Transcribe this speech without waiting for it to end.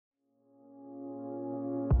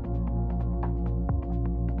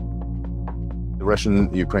The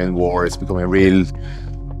Russian-Ukraine war is becoming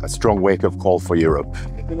a strong wake-up call for Europe.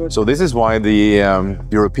 So this is why the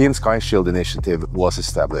European Sky Shield Initiative was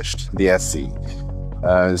established, the ESSI,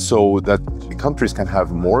 so that countries can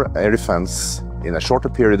have more air defense in a shorter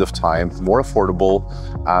period of time, more affordable,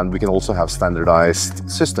 and we can also have standardized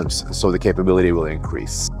systems, so the capability will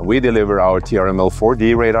increase. We deliver our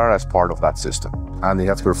TRML-4D radar as part of that system, and it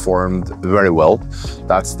has performed very well.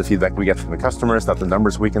 That's the feedback we get from the customers, that the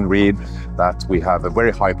numbers we can read, that we have a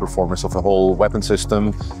very high performance of the whole weapon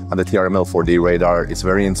system, and the TRML-4D radar is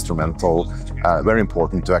very instrumental, very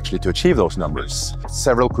important to achieve those numbers.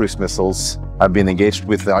 Several cruise missiles have been engaged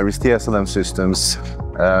with the IRIS-T SLM systems.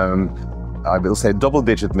 I will say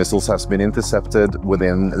double-digit missiles has been intercepted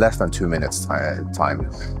within less than 2 minutes time,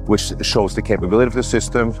 which shows the capability of the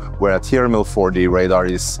system, where a TRML-4D radar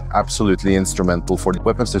is absolutely instrumental for the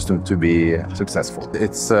weapon system to be successful.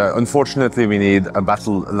 It's unfortunately we need a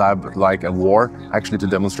battle lab like a war actually to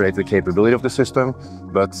demonstrate the capability of the system,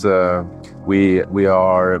 but we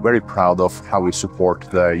are very proud of how we support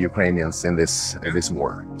the Ukrainians in this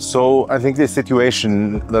war. So I think the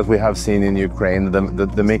situation that we have seen in Ukraine,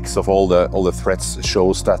 the mix of all the threats,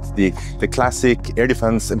 shows that the classic air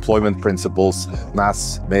defense employment principles,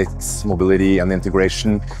 mass, mix, mobility and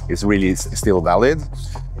integration is really still valid.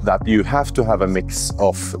 That you have to have a mix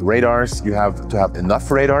of radars, you have to have enough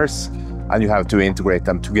radars, and you have to integrate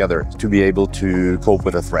them together to be able to cope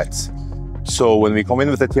with the threats. So when we come in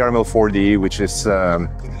with the TRML-4D, which is a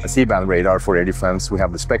C-band radar for air defense, we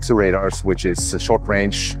have the SPEXO radars, which is short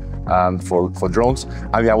range for drones,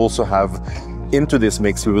 and we also have into this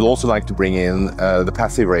mix, we would also like to bring in the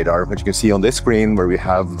passive radar, which you can see on this screen, where we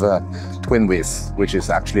have TwinVis, which is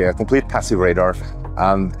actually a complete passive radar,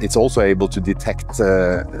 and it's also able to detect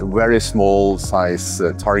very small size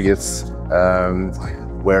targets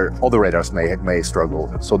where other radars may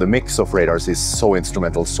struggle. So the mix of radars is so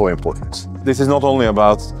instrumental, so important. This is not only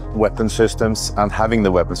about weapon systems and having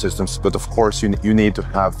the weapon systems, but of course you need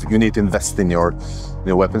to invest in your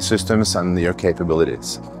weapon systems and your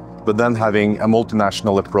capabilities. But then having a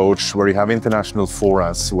multinational approach where you have international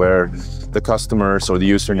forums where the customers or the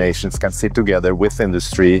user nations can sit together with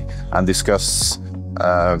industry and discuss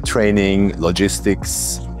training,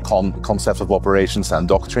 logistics, concepts of operations and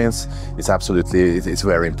doctrines is it's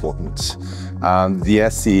very important. And the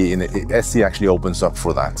ESSI actually opens up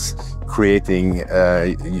for that, creating,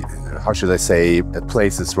 how should I say,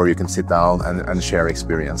 places where you can sit down and share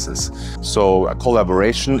experiences. So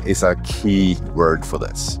collaboration is a key word for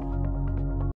this.